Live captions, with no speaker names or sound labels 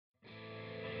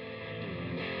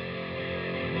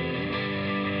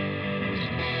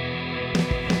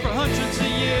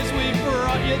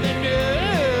give you the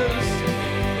news.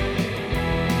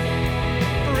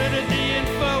 Printed the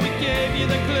info, we gave you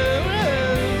the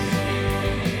clues.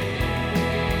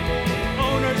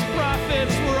 Owners'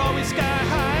 profits were always sky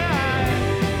high.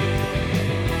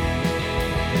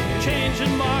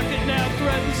 Changing market now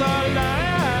threatens our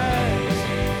lives.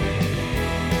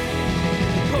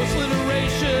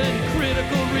 Post-literation,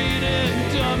 critical reading,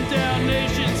 dumbed down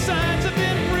nation, signs have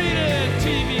been breeding.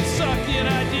 TV sucking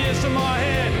ideas from our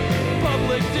head.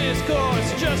 Public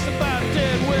discourse just about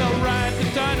dead. We'll ride the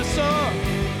dinosaur.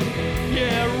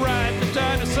 Yeah, ride the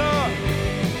dinosaur.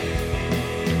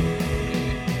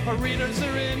 Our readers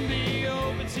are in the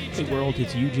open seats. Hey world,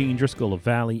 it's Eugene Driscoll of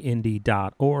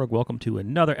ValleyIndy.org. Welcome to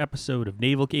another episode of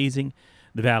Navel Gazing,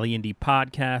 the Valley Indy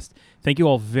podcast. Thank you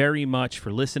all very much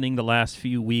for listening the last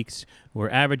few weeks.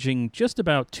 We're averaging just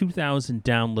about 2,000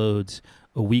 downloads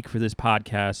a week for this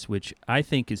podcast, which I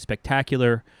think is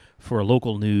spectacular for a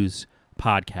local news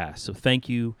podcast. So thank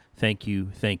you, thank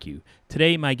you, thank you.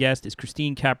 Today, my guest is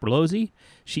Christine Caprolozzi.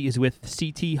 She is with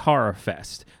CT Horror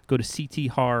Fest. Go to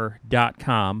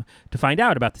cthorror.com to find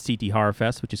out about the CT Horror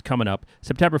Fest, which is coming up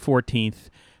September 14th,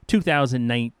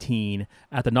 2019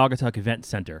 at the Naugatuck Event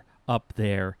Center up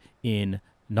there in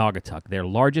Naugatuck, their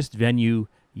largest venue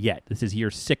yet. This is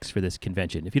year 6 for this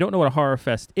convention. If you don't know what a horror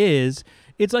fest is,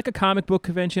 it's like a comic book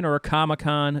convention or a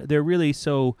Comic-Con. They're really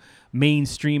so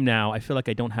mainstream now. I feel like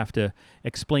I don't have to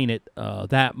explain it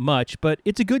that much, but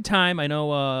it's a good time. I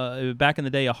know back in the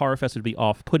day, a horror fest would be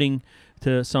off-putting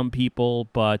to some people,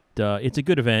 but it's a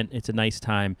good event. It's a nice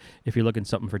time if you're looking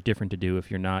something for different to do.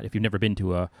 If you've never been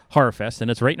to a horror fest,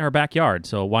 and it's right in our backyard,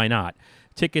 so why not?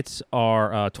 Tickets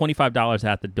are $25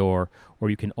 at the door, or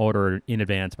you can order in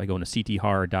advance by going to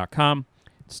cthorror.com.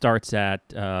 It starts at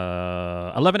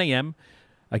 11 a.m.,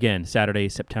 again, Saturday,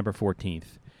 September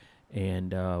 14th.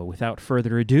 And without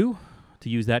further ado, to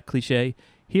use that cliche,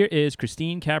 here is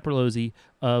Christine Caprolozzi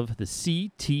of the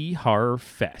CT Horror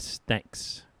Fest.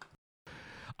 Thanks.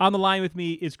 On the line with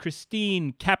me is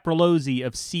Christine Caprolozzi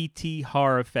of CT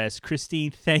Horror Fest.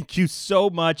 Christine, thank you so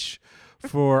much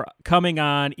for coming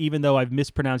on, even though I've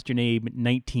mispronounced your name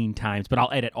 19 times, but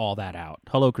I'll edit all that out.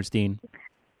 Hello, Christine.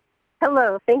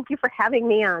 Hello. Thank you for having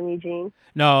me on, Eugene.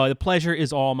 No, the pleasure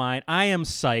is all mine. I am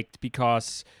psyched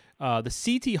because the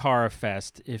CT Horror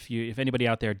Fest, if anybody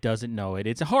out there doesn't know it,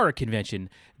 it's a horror convention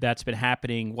that's been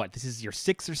happening, this is your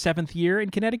 6th or 7th year in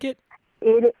Connecticut?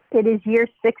 It is year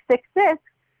 666.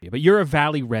 But you're a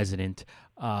Valley resident.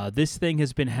 This thing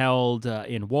has been held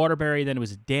in Waterbury, then it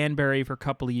was Danbury for a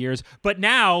couple of years. But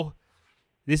now,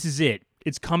 this is it.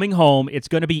 It's coming home. It's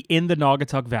going to be in the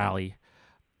Naugatuck Valley.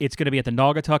 It's going to be at the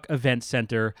Naugatuck Event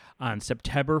Center on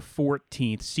September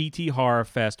 14th, CT Horror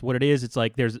Fest. What it is, it's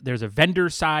like there's a vendor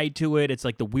side to it. It's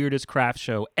like the weirdest craft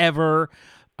show ever.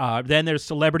 Then there's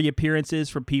celebrity appearances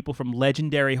from people from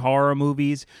legendary horror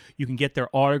movies. You can get their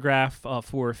autograph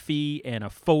for a fee and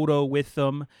a photo with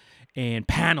them, and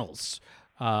panels.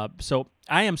 So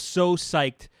I am so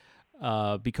psyched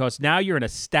because now you're an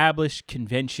established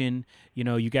convention. You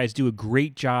know, you guys do a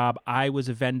great job. I was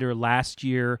a vendor last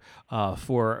year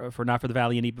for not for the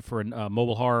Valley Indy, but for a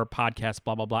mobile horror podcast,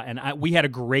 blah, blah, blah. And we had a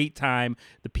great time.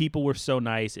 The people were so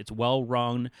nice. It's well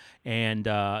run. And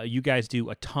you guys do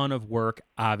a ton of work,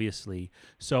 obviously.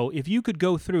 So if you could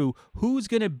go through who's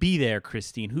going to be there,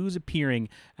 Christine, who's appearing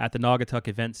at the Naugatuck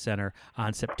Event Center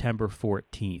on September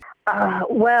 14th?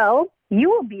 Well, you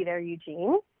will be there,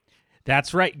 Eugene.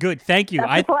 That's right. Good. Thank you.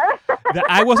 I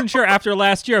wasn't sure after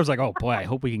last year. I was like, oh, boy, I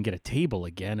hope we can get a table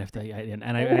again.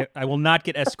 I will not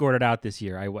get escorted out this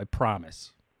year. I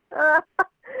promise.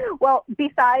 Well,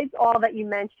 besides all that you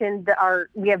mentioned,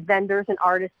 we have vendors and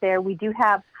artists there. We do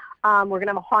have, we're going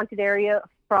to have a haunted area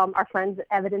from our friends at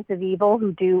Evidence of Evil,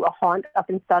 who do a haunt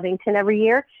up in Southington every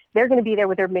year. They're going to be there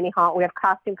with their mini haunt. We have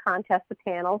costume contests with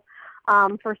panels.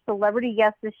 For celebrity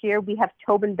guests this year, we have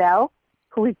Tobin Bell,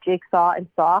 who is Jigsaw and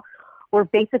Saw. We're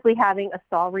basically having a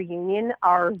Saw reunion.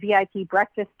 Our VIP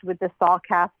breakfast with the Saw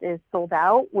cast is sold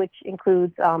out, which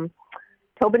includes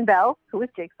Tobin Bell, who is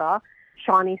Jigsaw,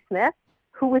 Shawnee Smith,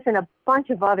 who was in a bunch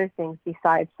of other things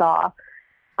besides Saw,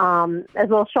 as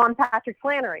well as Sean Patrick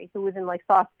Flannery, who was in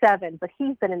Saw 7, but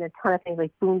he's been in a ton of things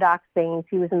like Boondock Saints.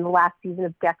 He was in the last season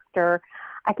of Dexter.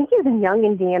 I think he was in Young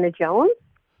Indiana Jones.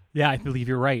 Yeah, I believe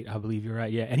you're right.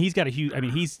 Yeah, and he's got a huge. I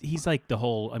mean, he's like the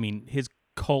whole. I mean, his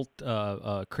cult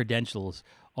credentials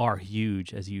are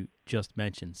huge, as you just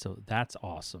mentioned. So that's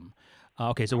awesome.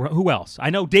 Okay, so who else? I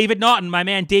know David Naughton, my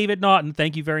man David Naughton.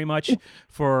 Thank you very much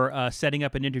for setting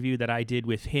up an interview that I did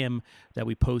with him that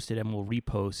we posted and we'll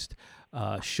repost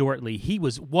shortly.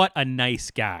 What a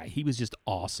nice guy. He was just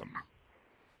awesome.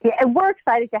 Yeah, and we're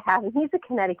excited to have him. He's a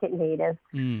Connecticut native,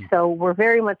 so we're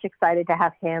very much excited to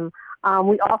have him.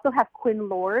 We also have Quinn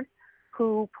Lord,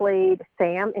 who played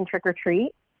Sam in Trick or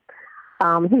Treat.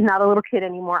 He's not a little kid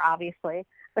anymore, obviously,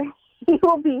 but he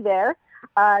will be there.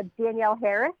 Danielle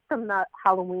Harris from the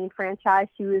Halloween franchise.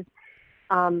 She was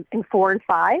in 4 and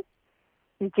 5.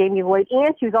 She's Jamie Lloyd,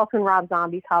 and she was also in Rob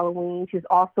Zombie's Halloween. She was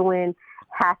also in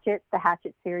Hatchet, the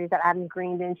Hatchet series that Adam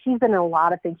Green did. She's been in a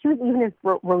lot of things. She was even in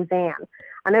Roseanne.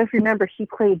 I don't know if you remember, she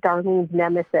played Darlene's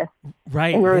nemesis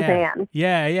in Roseanne.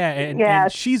 Yeah.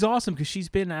 And she's awesome because she's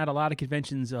been at a lot of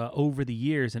conventions over the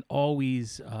years and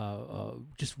always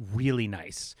just really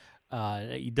nice.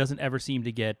 He doesn't ever seem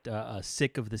to get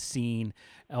sick of the scene.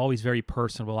 Always very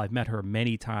personable. I've met her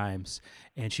many times,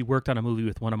 and she worked on a movie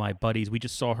with one of my buddies. We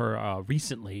just saw her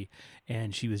recently,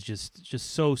 and she was just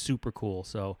so super cool.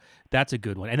 So that's a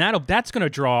good one, and that's going to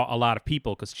draw a lot of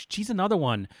people because she's another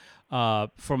one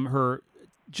from her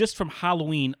just from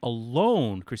Halloween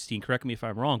alone. Christine, correct me if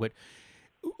I'm wrong, but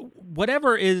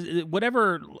whatever it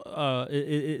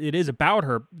is about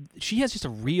her, she has just a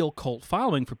real cult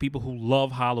following for people who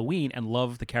love Halloween and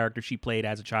love the character she played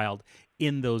as a child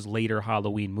in those later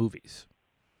Halloween movies.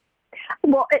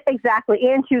 Well, exactly,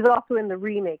 and she was also in the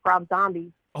remake, Rob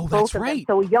Zombie. Oh, that's right.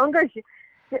 So the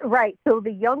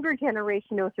younger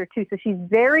generation knows her too. So she's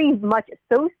very much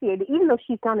associated, even though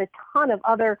she's done a ton of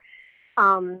other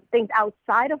things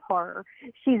outside of horror.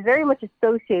 She's very much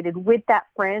associated with that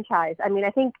franchise. I mean,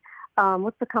 I think,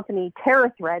 what's the company?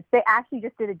 Terror Threads. They actually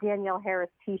just did a Danielle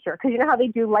Harris t-shirt. Because you know how they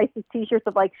do licensed t-shirts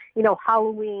of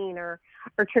Halloween or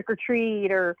Trick or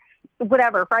Treat or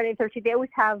whatever, Friday the 13th. They always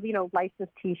have,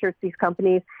 licensed t-shirts, these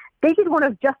companies. They did one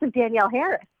of Danielle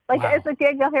Harris. It's a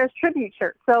Danielle Harris tribute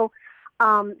shirt. So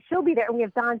she'll be there. And we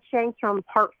have Don Shanks from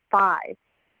Part 5.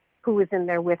 Who was in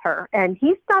there with her. And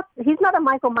he's not a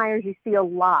Michael Myers you see a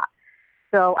lot.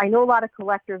 So I know a lot of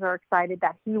collectors are excited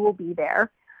that he will be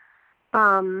there.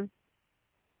 The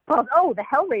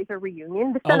Hellraiser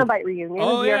reunion, the Cenobite reunion.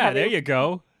 Oh, yeah, there you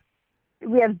go.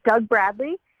 We have Doug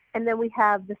Bradley, and then we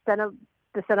have the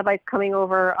Cenobites coming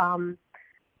over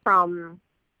from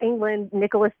England,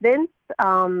 Nicholas Vince,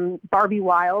 Barbie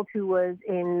Wilde, who was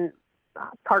in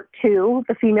Part 2,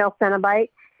 the female Cenobite,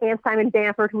 and Simon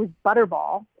Bamford, who was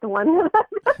Butterball, the one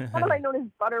I known as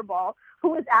Butterball, who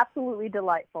was absolutely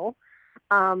delightful.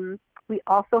 We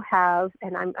also have,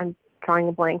 and I'm drawing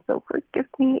a blank, so forgive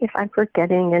me if I'm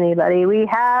forgetting anybody. We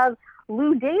have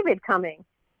Lou David coming,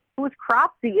 who was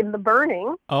Cropsy in The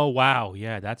Burning. Oh, wow.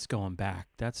 Yeah, that's going back.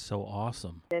 That's so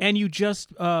awesome. And you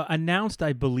just announced,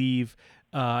 I believe,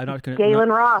 Galen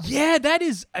Ross. Yeah,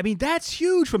 that's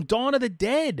huge, from Dawn of the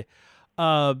Dead.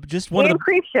 Just one and of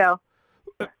the Creepshow.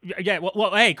 Yeah,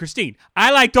 well, hey, Christine,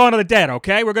 I like Dawn of the Dead,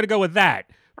 okay? We're going to go with that.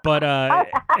 But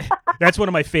that's one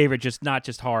of my favorite, not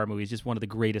just horror movies, just one of the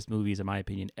greatest movies, in my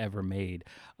opinion, ever made.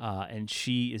 And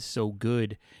she is so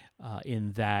good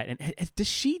in that. And does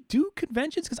she do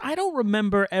conventions? Because I don't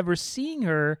remember ever seeing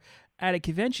her at a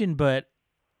convention, but,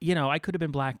 I could have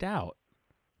been blacked out.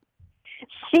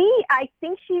 I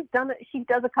think she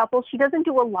does a couple. She doesn't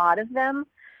do a lot of them.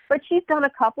 But she's done a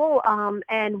couple,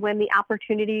 and when the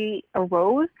opportunity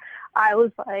arose, I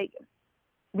was like,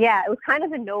 yeah, it was kind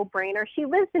of a no-brainer. She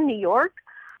lives in New York,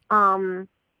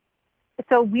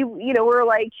 so we were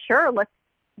like, sure, let's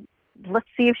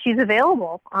see if she's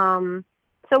available.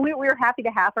 So we were happy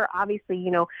to have her.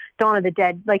 Obviously, Dawn of the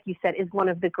Dead, like you said, is one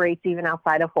of the greats even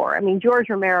outside of horror. I mean, George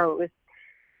Romero is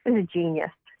a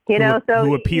genius.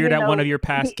 Who appeared at one of your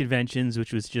past conventions,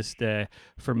 which was just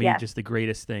for me just the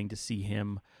greatest thing to see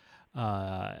him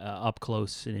up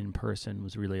close and in person.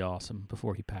 Was really awesome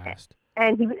before he passed.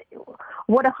 And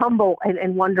what a humble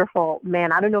and wonderful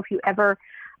man. I don't know if I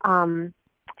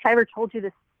ever told you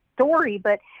this story,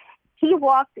 but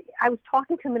I was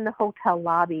talking to him in the hotel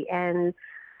lobby, and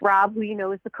Rob,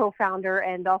 who is the co-founder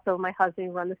and also my husband,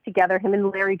 who run this together, him and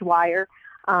Larry Dwyer,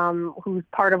 who's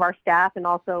part of our staff and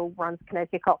also runs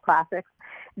Connecticut Cult Classics,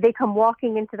 they come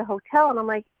walking into the hotel, and I'm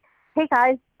like, hey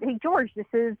guys, hey George, this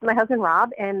is my husband Rob,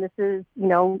 and this is,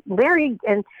 Larry.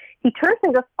 And he turns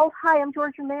and goes, oh, hi, I'm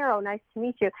George Romero. Nice to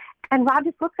meet you. And Rob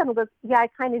just looks at him and goes, yeah, I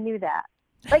kind of knew that.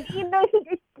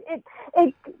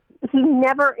 He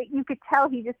never, you could tell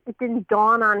it didn't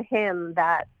dawn on him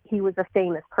that he was a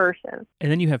famous person.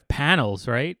 And then you have panels,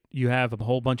 right? You have a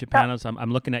whole bunch of panels.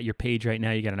 I'm looking at your page right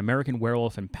now. You got an American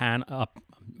Werewolf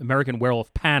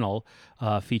panel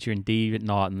featuring David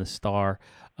Naughton, the star.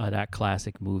 that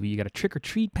classic movie. You got a trick or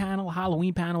treat panel,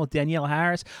 Halloween panel with Danielle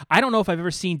Harris. I don't know if I've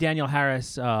ever seen Danielle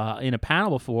Harris in a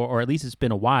panel before, or at least it's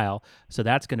been a while. So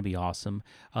that's going to be awesome.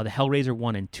 The Hellraiser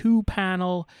 1 and 2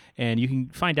 panel, and you can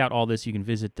find out all this. You can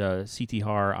visit CT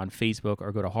Horror on Facebook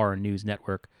or go to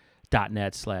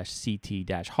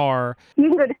horrornewsnetwork.net/CT-horror. You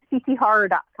can go to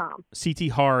cthorror.com.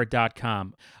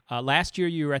 cthorror.com. Last year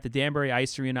you were at the Danbury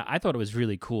Ice Arena. I thought it was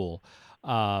really cool.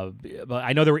 But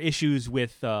I know there were issues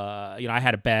with, I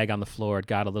had a bag on the floor. It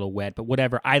got a little wet, but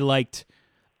whatever. I liked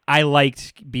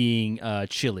being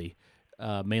chilly,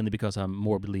 mainly because I'm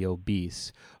morbidly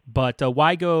obese. But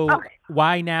why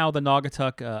now the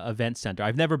Naugatuck Event Center?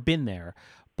 I've never been there,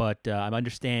 but I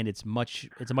understand it's a much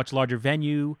larger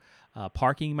venue.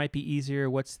 Parking might be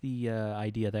easier. What's the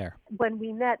idea there? When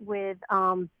we met with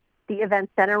the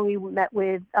event center, we met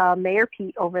with Mayor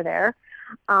Pete over there.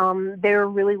 They were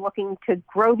really looking to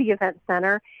grow the event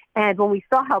center. And when we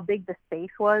saw how big the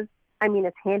space was, I mean,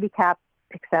 it's handicap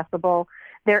accessible.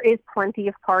 There is plenty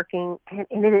of parking,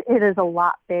 and it is a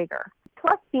lot bigger.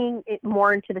 Plus, being it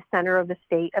more into the center of the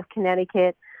state of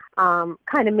Connecticut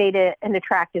kind of made it an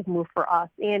attractive move for us.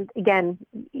 And again,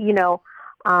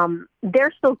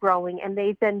 they're still growing, and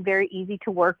they've been very easy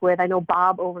to work with. I know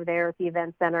Bob over there at the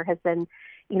event center has been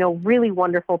really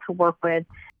wonderful to work with.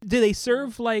 Do they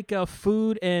serve like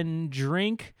food and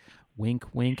drink? Wink,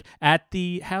 wink.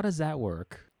 How does that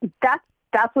work? That's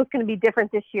what's going to be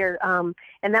different this year.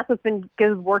 And that's what's been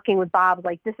good working with Bob.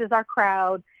 Like, this is our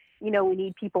crowd. We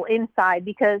need people inside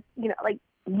because,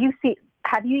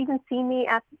 have you even seen me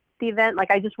at the event?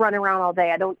 Like, I just run around all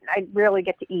day. I rarely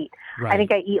get to eat. Right. I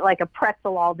think I eat like a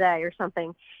pretzel all day or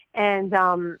something. And,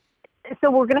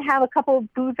 so we're going to have a couple of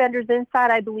food vendors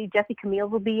inside. I believe Jesse Camille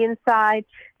will be inside.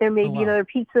 There may be another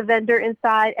pizza vendor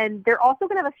inside. And they're also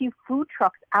going to have a few food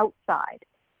trucks outside.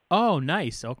 Oh,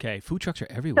 nice. Okay. Food trucks are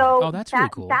everywhere. So that's really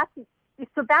cool. It's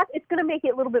going to make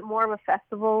it a little bit more of a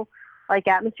festival-like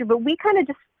atmosphere. But we kind of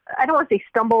I don't want to say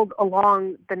stumbled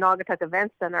along the Naugatuck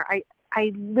Event Center.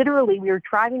 I literally, we were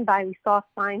driving by, we saw a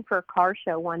sign for a car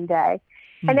show one day.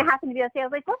 And it happened to be that day. I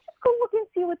was like, let's just go look and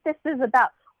see what this is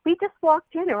about. We just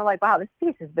walked in and we're like, wow, this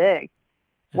piece is big.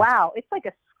 Wow, it's like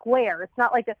a square. It's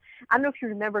not like I don't know if you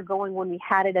remember going when we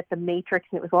had it at the Matrix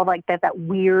and it was all like that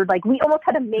weird, like we almost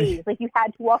had a maze. Like you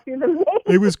had to walk through the maze.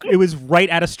 It was right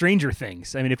out of Stranger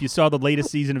Things. I mean, if you saw the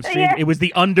latest season of Stranger, it was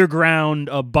the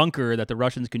underground bunker that the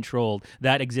Russians controlled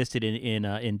that existed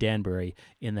in Danbury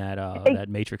in that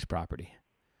Matrix property.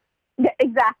 Yeah,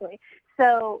 exactly.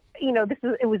 So,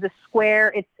 it was a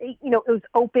square. It was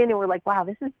open, and we're like, wow,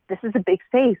 this is a big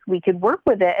space. We could work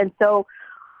with it. And so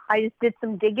I just did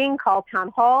some digging, called town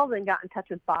hall, and got in touch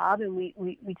with Bob, and we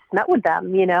just met with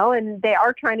them, and they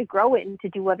are trying to grow it and to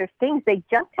do other things. They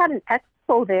just had an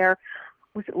expo there.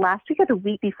 Was it last week or the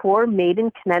week before? Made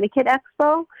in Connecticut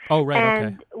Expo. Oh, right.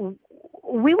 And okay.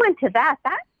 We went to that.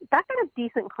 That got a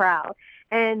decent crowd.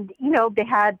 And, they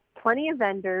had plenty of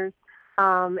vendors.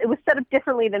 It was set up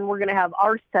differently than we're going to have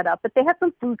ours set up, but they had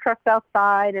some food trucks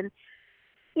outside, and,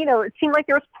 it seemed like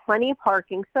there was plenty of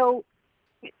parking. So,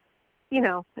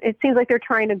 it seems like they're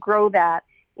trying to grow that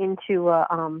into,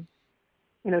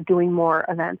 doing more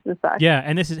events and such. Yeah,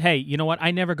 and this is, hey, you know what? I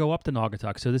never go up to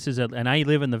Naugatuck, so this is and I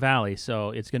live in the Valley,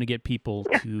 so it's going to get people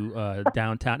to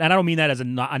downtown. And I don't mean that as a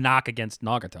knock against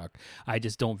Naugatuck. I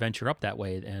just don't venture up that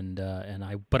way,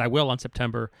 but I will on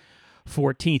September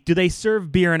 14th. Do they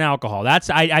serve beer and alcohol?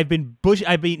 I've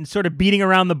been sort of beating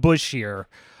around the bush here.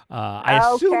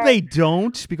 I assume they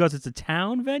don't because it's a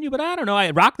town venue, but I don't know.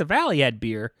 Rock the Valley had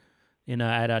beer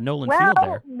at Nolan Field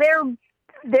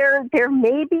there. There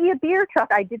may be a beer truck.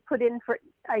 I did put in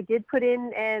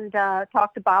and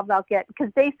talk to Bob about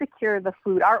because they secure the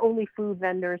food. Our only food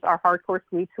vendors are Hardcore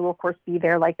Sweets, who will of course be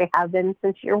there like they have been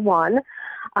since year one.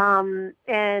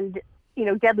 And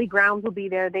Deadly Grounds will be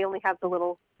there. They only have the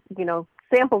little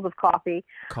samples of coffee.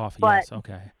 Yes,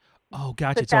 okay. Oh,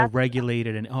 gotcha. It's all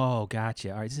regulated and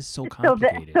gotcha. All right, this is so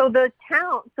complicated. The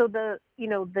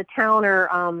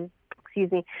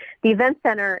event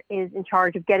center is in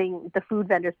charge of getting the food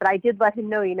vendors. But I did let him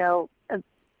know,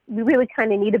 we really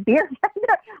kind of need a beer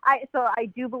vendor. So I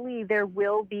do believe there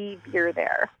will be beer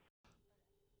there.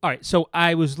 All right, so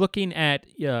I was looking at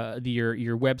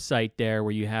your website there,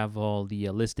 where you have all the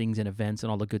listings and events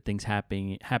and all the good things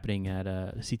happening at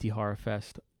the CT Horror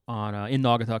Fest in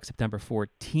Naugatuck, September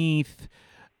 14th.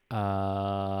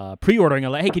 Pre-ordering.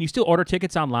 Hey, can you still order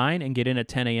tickets online and get in at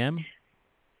 10 a.m.?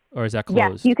 Or is that closed?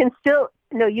 Yes, you can still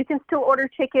order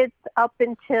tickets up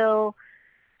until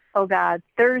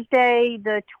Thursday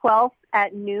the 12th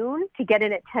at noon to get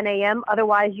in at 10 a.m.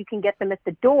 Otherwise, you can get them at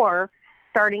the door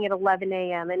starting at 11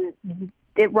 a.m. And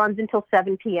it runs until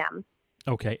 7 p.m.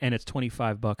 Okay, and it's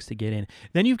 $25 to get in.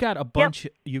 Then you've got a bunch.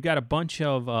 You've got a bunch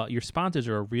of your sponsors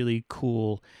are a really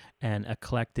cool and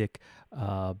eclectic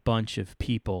bunch of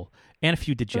people, and a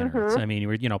few degenerates. I mean,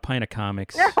 Pint of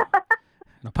Comics.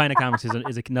 Pint of Comics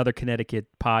is another Connecticut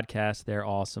podcast. They're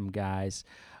awesome guys.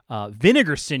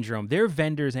 Vinegar Syndrome. They're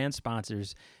vendors and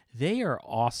sponsors. They are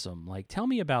awesome. Like, tell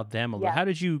me about them a little. How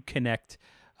did you connect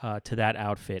to that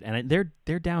outfit? And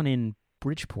they're down in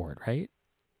Bridgeport, right?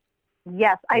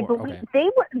 Yes, I believe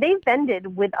they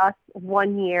vended with us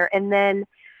one year, and then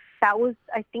that was,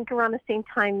 I think, around the same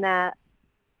time that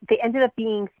they ended up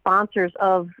being sponsors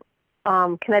of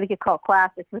Connecticut Cult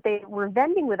Classics. But they were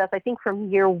vending with us, I think, from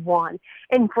year one.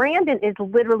 And Brandon is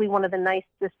literally one of the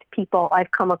nicest people I've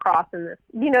come across in this,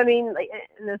 like,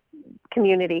 in this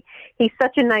community. He's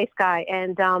such a nice guy,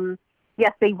 and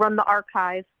yes, they run the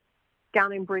archives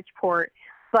down in Bridgeport,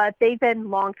 but they've been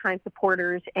longtime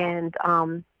supporters and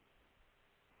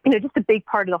just a big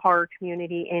part of the horror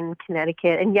community in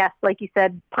Connecticut. And yes, like you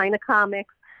said, Pint of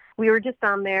Comics. We were just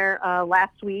on there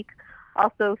last week.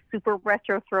 Also, Super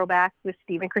Retro Throwbacks with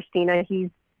Steve and Christina. He's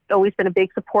always been a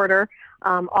big supporter,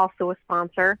 also a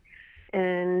sponsor.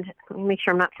 And let me make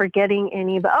sure I'm not forgetting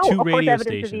any. But of course,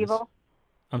 Evidence of Evil.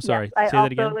 I'm sorry. Yes, say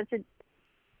that again.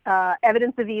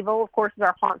 Evidence of Evil, of course, is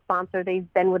our haunt sponsor.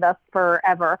 They've been with us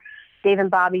forever. Dave and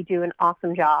Bobby do an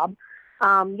awesome job.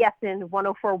 Yes, in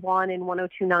 1041 and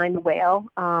 1029 The Whale,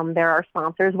 they're our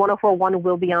sponsors. 1041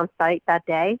 will be on site that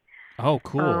day. Oh,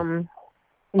 cool.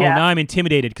 Now I'm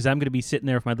intimidated because I'm going to be sitting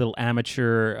there with my little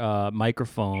amateur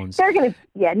microphones. They're going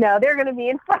to be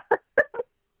in front.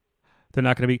 They're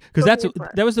not going to be, because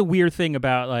that was the weird thing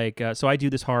about, like, so I do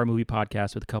this horror movie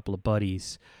podcast with a couple of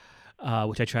buddies,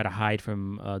 which I try to hide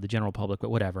from the general public, but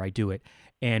whatever, I do it.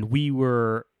 And we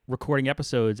were recording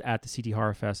episodes at the CT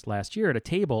Horror Fest last year at a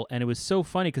table, and it was so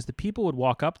funny because the people would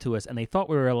walk up to us and they thought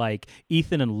we were like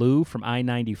Ethan and Lou from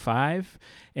I-95,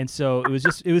 and so it was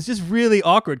just really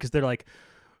awkward because they're like,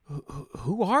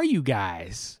 who are you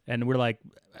guys? And we're like,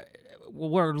 well,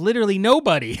 we're literally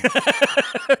nobody.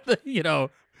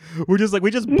 We're just like,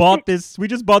 we just bought this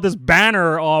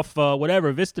banner off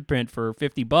whatever Vistaprint for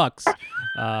 $50.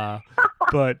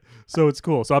 But so it's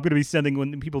cool. So I'm going to be sending,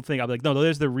 when people think, I'm like, no,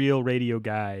 there's the real radio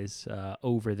guys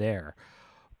over there.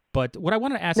 But what I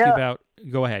want to ask you about,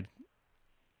 go ahead.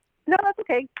 No, that's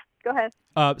okay. Go ahead.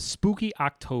 Spooky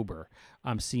October,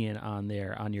 I'm seeing on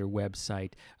there on your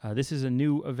website. This is a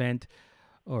new event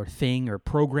or thing or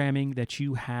programming that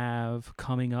you have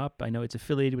coming up. I know it's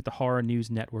affiliated with the Horror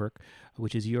News Network,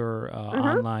 which is your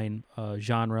online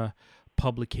genre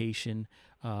publication.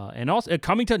 And also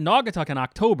coming to Naugatuck in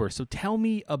October. So tell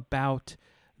me about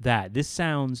that. This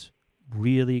sounds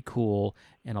really cool,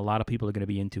 and a lot of people are going to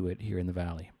be into it here in the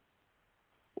Valley.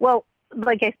 Well,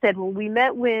 like I said, when we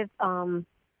met with,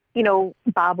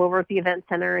 Bob over at the event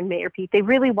center and Mayor Pete, they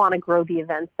really want to grow the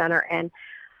event center. And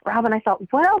Rob and I thought,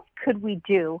 what else could we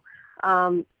do?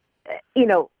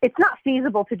 It's not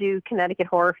feasible to do Connecticut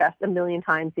Horror Fest a million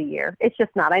times a year. It's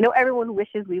just not. I know everyone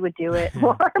wishes we would do it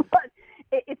more, but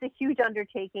it's a huge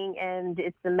undertaking and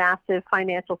it's a massive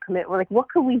financial commitment. We're like, what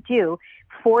could we do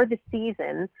for the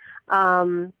season?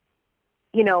 We're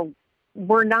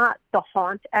not the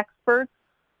haunt experts.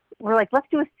 We're like, let's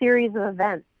do a series of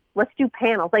events. Let's do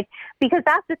panels. Because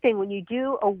that's the thing. When you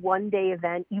do a one-day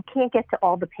event, you can't get to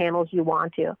all the panels you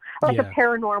want to. A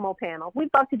paranormal panel. We'd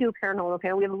love to do a paranormal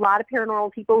panel. We have a lot of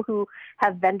paranormal people who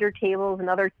have vendor tables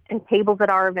and tables at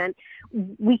our event.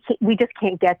 We just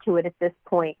can't get to it at this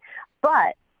point.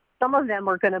 But some of them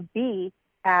are going to be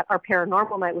at our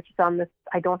paranormal night, which is on this.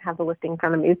 I don't have the listing in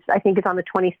front of me. I think it's on the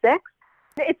 26th.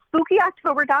 It's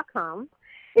spookyoctober.com.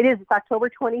 It's October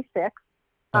 26th.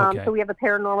 Okay. So we have a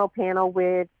paranormal panel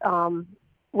with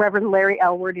Reverend Larry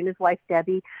Elward and his wife,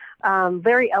 Debbie.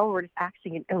 Larry Elward is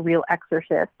actually a real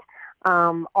exorcist.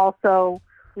 Also,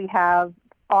 we have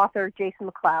author Jason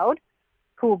McLeod,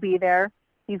 who will be there.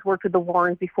 He's worked with the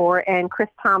Warrens before. And Chris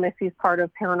Thomas, who's part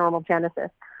of Paranormal Genesis,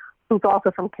 who's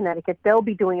also from Connecticut. They'll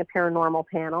be doing a paranormal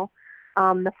panel.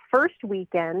 The first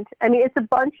weekend, it's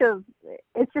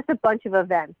just a bunch of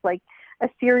events, like a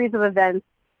series of events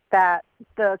that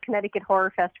the Connecticut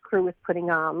Horror Fest crew is putting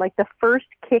on. Like the first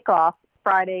kickoff,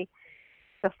 Friday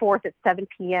the 4th at 7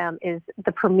 p.m. is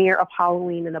the premiere of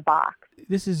Halloween in a Box.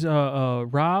 This is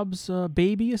Rob's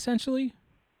baby, essentially?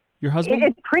 Your husband?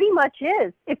 It pretty much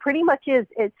is.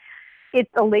 It's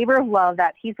a labor of love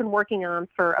that he's been working on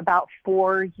for about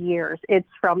 4 years. It's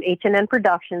from H&N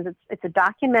Productions. It's a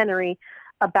documentary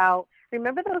about,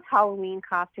 remember those Halloween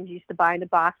costumes you used to buy in a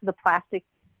box, the plastic,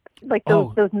 like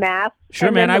those masks?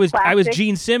 Sure, man. I was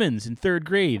Gene Simmons in 3rd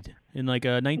grade. In like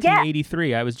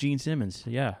 1983, I was Gene Simmons.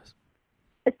 Yeah.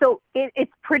 So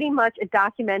it's pretty much a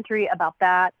documentary about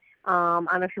that. I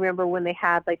don't know if you remember when they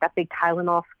had like that big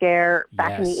Tylenol scare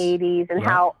back in the 80s and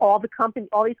how all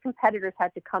these competitors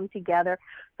had to come together.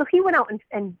 So he went out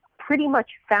and pretty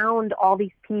much found all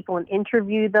these people and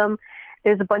interviewed them.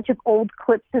 There's a bunch of old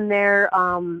clips in there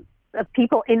of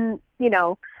people in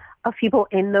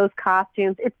those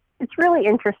costumes. It's really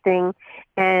interesting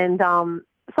and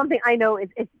something I know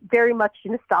it's very much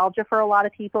nostalgia for a lot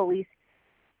of people, at least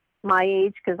my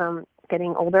age, because I'm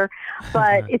getting older.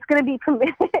 But it's going to be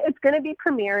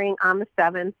premiering on the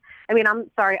 7th.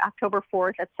 October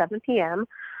 4th at 7 p.m.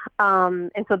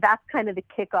 And so that's kind of the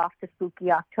kickoff to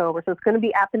Spooky October. So it's going to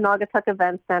be at the Naugatuck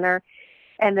Event Center.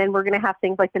 And then we're going to have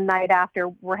things like the night after,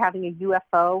 we're having a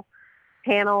UFO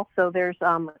panel. So there's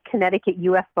Connecticut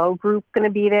UFO group going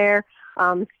to be there.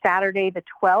 Saturday the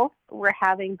 12th, we're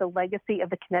having the Legacy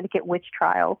of the Connecticut Witch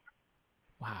Trials.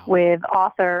 Wow. With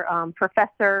author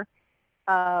Professor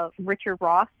Richard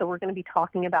Ross. So we're going to be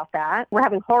talking about that. We're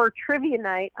having Horror Trivia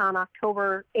Night on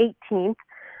October 18th,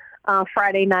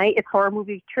 Friday night. It's Horror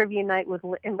Movie Trivia Night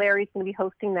and Larry's going to be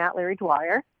hosting that, Larry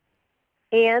Dwyer.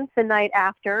 And the night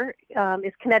after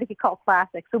is Connecticut Cult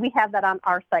Classics. So we have that on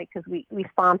our site because we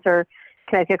sponsor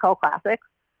Connecticut Cult Classics.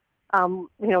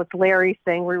 It's Larry's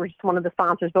thing. We're just one of the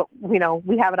sponsors, but, we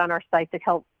have it on our site to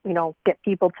help, get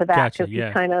people to that. Gotcha,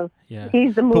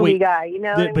 He's the movie guy,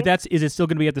 Is it still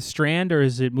going to be at the Strand or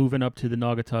is it moving up to the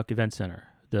Naugatuck Event Center,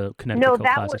 the Connecticut Cult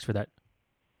Classics for that?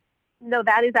 No,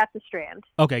 that is at the Strand.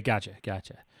 Okay, gotcha.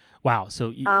 Wow, so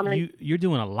you're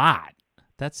doing a lot.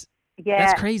 That's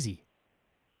crazy.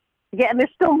 Yeah, and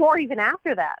there's still more even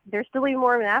after that.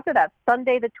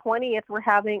 Sunday the 20th, we're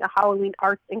having a Halloween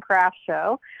arts and crafts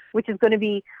show, which is going to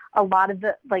be a lot of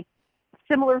the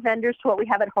similar vendors to what we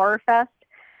have at Horror Fest.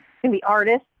 It's going to be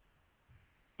artists.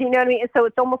 Do you know what I mean? And so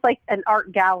it's almost like an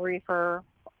art gallery for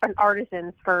an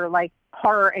artisans for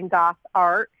horror and goth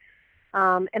art.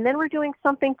 And then we're doing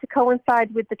something to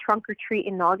coincide with the trunk or treat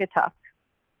in Naugatuck.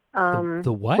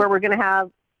 The what? Where we're going to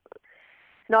have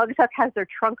Naugatuck has their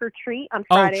trunk or treat on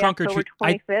Friday, October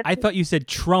 25th. I thought you said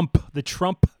Trump, the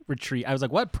Trump retreat. I was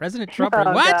like, what? President Trump?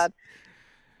 What? God.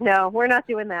 No, we're not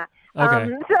doing that.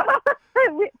 Okay.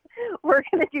 So we're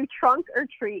going to do trunk or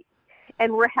treat,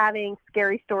 and we're having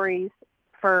scary stories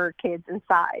for kids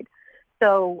inside.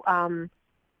 So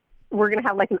we're going to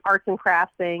have an arts and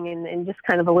crafts thing and just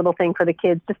kind of a little thing for the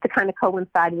kids just to kind of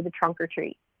coincide with the trunk or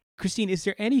treat. Christine, is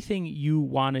there anything you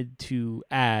wanted to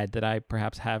add that I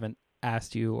perhaps haven't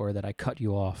asked you or that I cut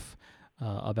you off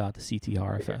about the CT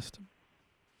Horror Fest?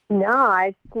 No,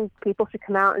 I think people should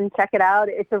come out and check it out.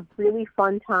 It's a really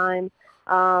fun time.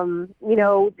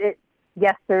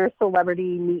 Yes, there's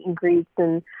celebrity meet and greets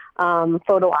and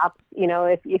photo ops,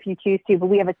 if you choose to, but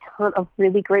we have a ton of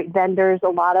really great vendors, a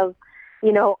lot of,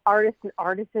 artists and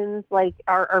artisans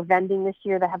are vending this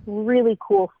year that have really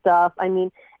cool stuff. I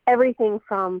mean, everything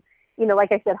from,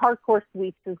 like I said, Hardcore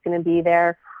Sweets is going to be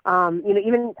there.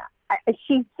 Even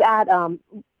she's at the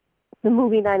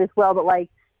movie night as well, but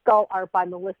Skull Art by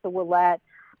Melissa Willette.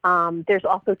 There's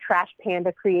also Trash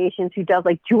Panda Creations, who does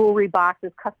jewelry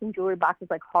boxes, custom jewelry boxes,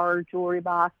 horror jewelry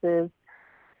boxes.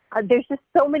 There's just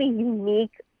so many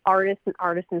unique artists and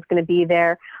artisans going to be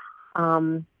there,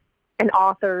 and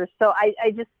authors. So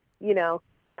I just,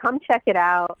 come check it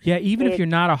out. Yeah, even if you're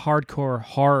not a hardcore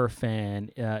horror fan,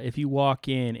 if you walk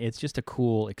in, it's just a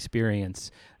cool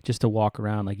experience just to walk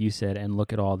around, like you said, and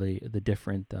look at all the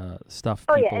different stuff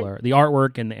people are, the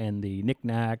artwork and the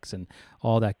knickknacks and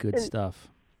all that good stuff.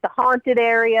 The haunted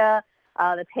area,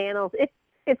 the panels,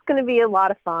 it's going to be a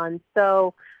lot of fun.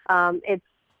 So it's,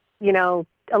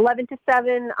 11 to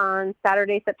 7 on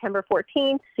Saturday, September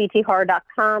 14th,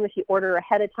 cthorror.com. If you order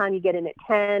ahead of time, you get in at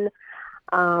 10.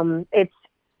 It's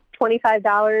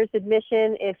 $25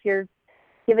 admission if you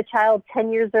have a child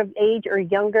 10 years of age or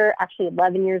younger, actually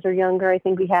 11 years or younger. I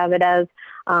think we have it as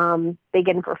they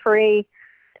get in for free.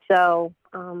 So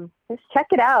just check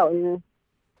it out and,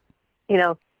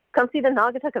 come see the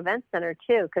Naugatuck Event Center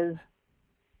too, because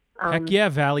heck yeah,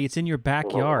 Valley, it's in your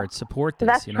backyard. Support this.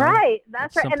 That's right.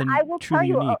 That's right. Something and I will truly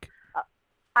tell you, unique.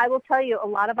 I will tell you, a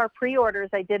lot of our pre-orders,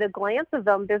 I did a glance of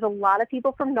them. There's a lot of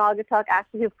people from Naugatuck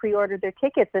actually who've pre-ordered their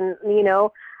tickets, and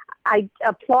I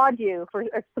applaud you for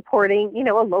supporting,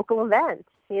 a local event.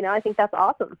 I think that's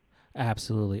awesome.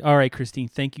 Absolutely. All right, Christine,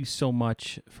 thank you so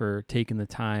much for taking the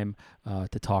time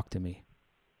to talk to me.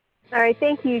 All right.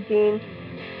 Thank you, Gene.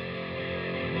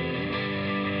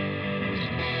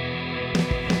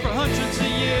 For hundreds of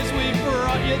years, we've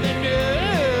brought you the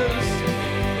news.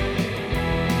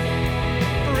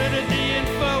 For the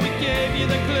info, we gave you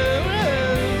the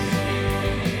clues.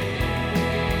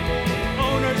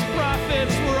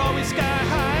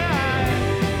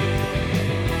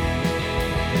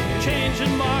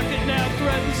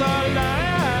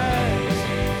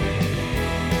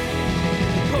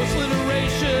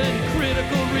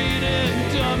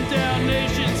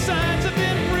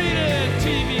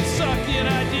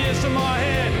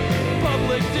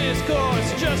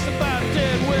 discourse just about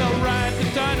dead. We'll ride the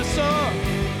dinosaur.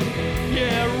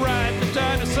 Yeah, ride the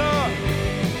dinosaur.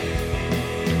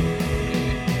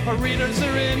 Our readers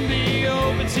are in the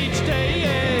opens each day.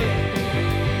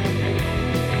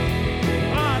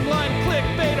 Online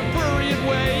clickbait a prurient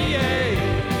way.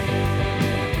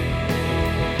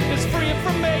 It's free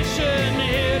information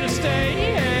here to stay.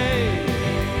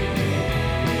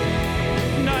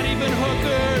 Not even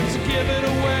hookers give it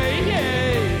away.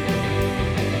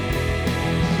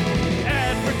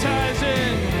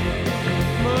 Advertising,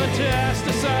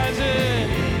 metastasizing,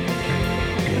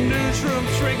 newsroom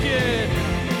shrinking,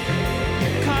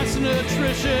 constant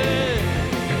attrition.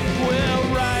 We'll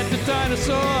ride the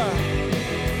dinosaur.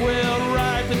 We'll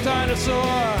ride the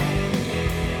dinosaur.